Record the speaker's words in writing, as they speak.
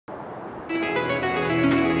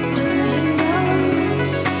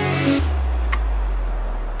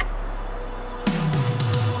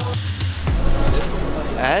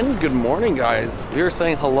Good morning, guys. We are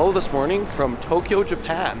saying hello this morning from Tokyo,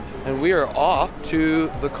 Japan, and we are off to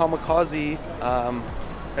the Kamikaze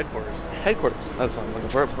Headquarters. That's what I'm looking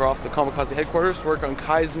for. We're off the Kamikaze Headquarters to work on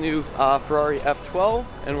Kai's new Ferrari F12,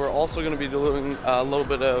 and we're also going to be doing a little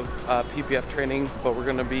bit of PPF training, but we're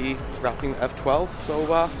going to be wrapping F12,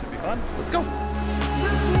 so should be fun. Let's go.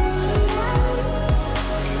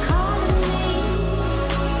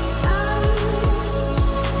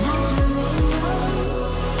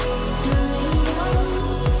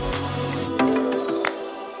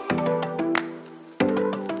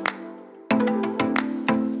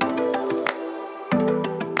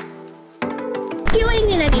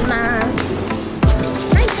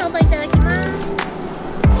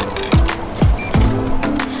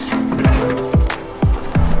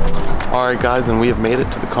 Alright guys, and we have made it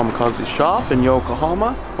to the Kamikaze shop in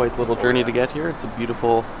Yokohama. Quite a little journey to get here. It's a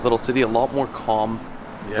beautiful little city, a lot more calm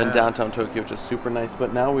than downtown Tokyo, just super nice.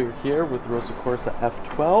 But now we're here with Rosa Corsa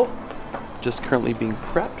F12, just currently being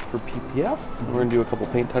prepped for PPF. We're going to do a couple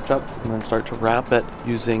paint touch-ups and then start to wrap it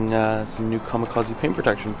using some new Kamikaze Paint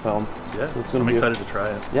Protection Film. Yeah, so I'm excited to try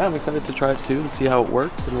it. Yeah, I'm excited to try it too and see how it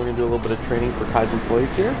works. And we're going to do a little bit of training for Kai's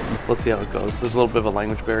employees here. Let's see how it goes. There's a little bit of a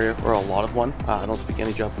language barrier, or a lot of one. I don't speak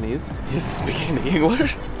any Japanese. I used to speak any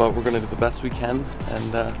English. But we're going to do the best we can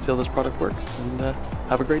and see how this product works. And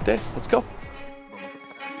have a great day. Let's go.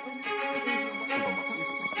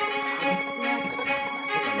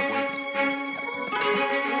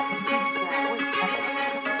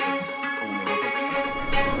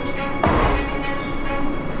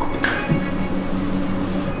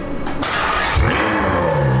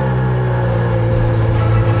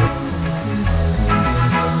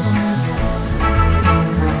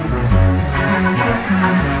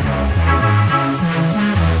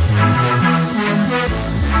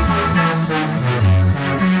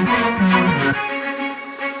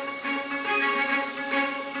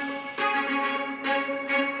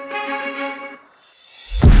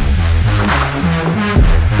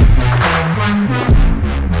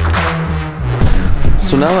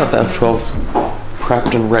 So now that the F12's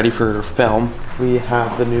prepped and ready for film, we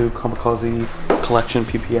have the new Kamikaze collection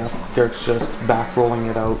PPF. Derek's just back rolling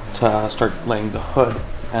it out to start laying the hood,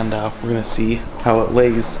 and we're gonna see how it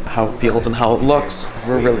lays, how it feels, and how it looks.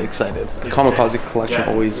 We're really excited. The Kamikaze collection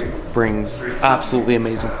always brings absolutely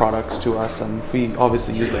amazing products to us, and we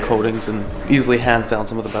obviously use the coatings, and easily hands down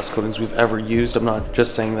some of the best coatings we've ever used. I'm not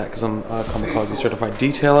just saying that because I'm a Kamikaze certified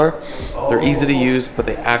detailer. They're easy to use, but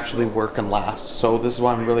they actually work and last. So this is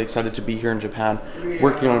why I'm really excited to be here in Japan,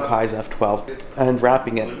 working on Kai's F12 and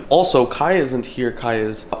wrapping it. Also, Kai isn't here. Kai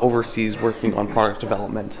is overseas working on product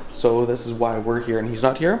development. So this is why we're here and he's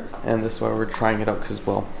not here, and this is why we're trying it out, because,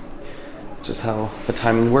 well, just how the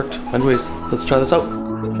timing worked. Anyways, let's try this out.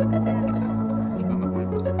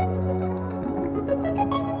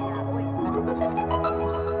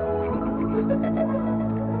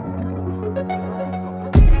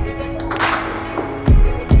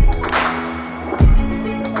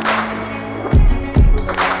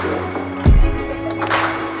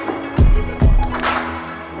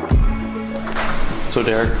 So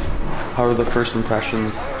Derek, how are the first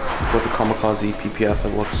impressions with the Kamikaze PPF?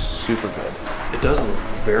 It looks super good. It does look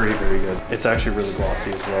very, very good. It's actually really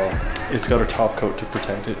glossy as well. It's got a top coat to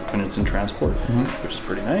protect it when it's in transport, which is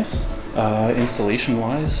pretty nice.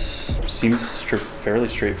 Installation-wise, seems fairly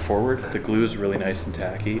straightforward. The glue is really nice and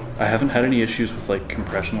tacky. I haven't had any issues with like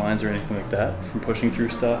compression lines or anything like that from pushing through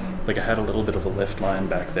stuff. Like I had a little bit of a lift line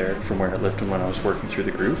back there from where it lifted when I was working through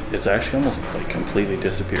the groove. It's actually almost like completely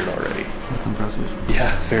disappeared already. That's impressive.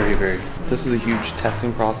 Yeah, very, very. This is a huge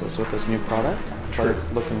testing process with this new product. But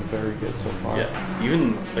it's looking very good so far. Yeah,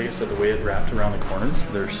 even like I said, the way it wrapped around the corners,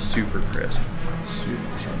 they're super crisp.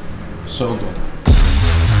 Super sharp. So good.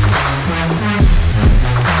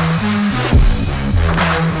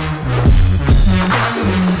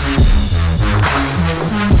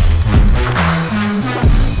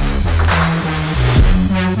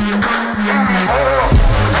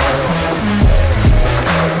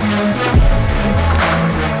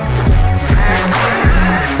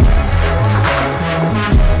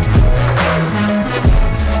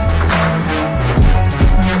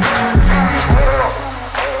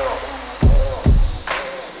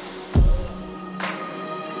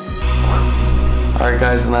 Alright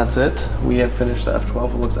guys, and that's it. We have finished the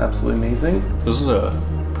F12. It looks absolutely amazing. This was a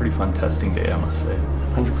pretty fun testing day, I must say.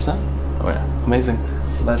 100%. Oh yeah. Amazing.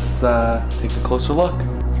 Let's take a closer look.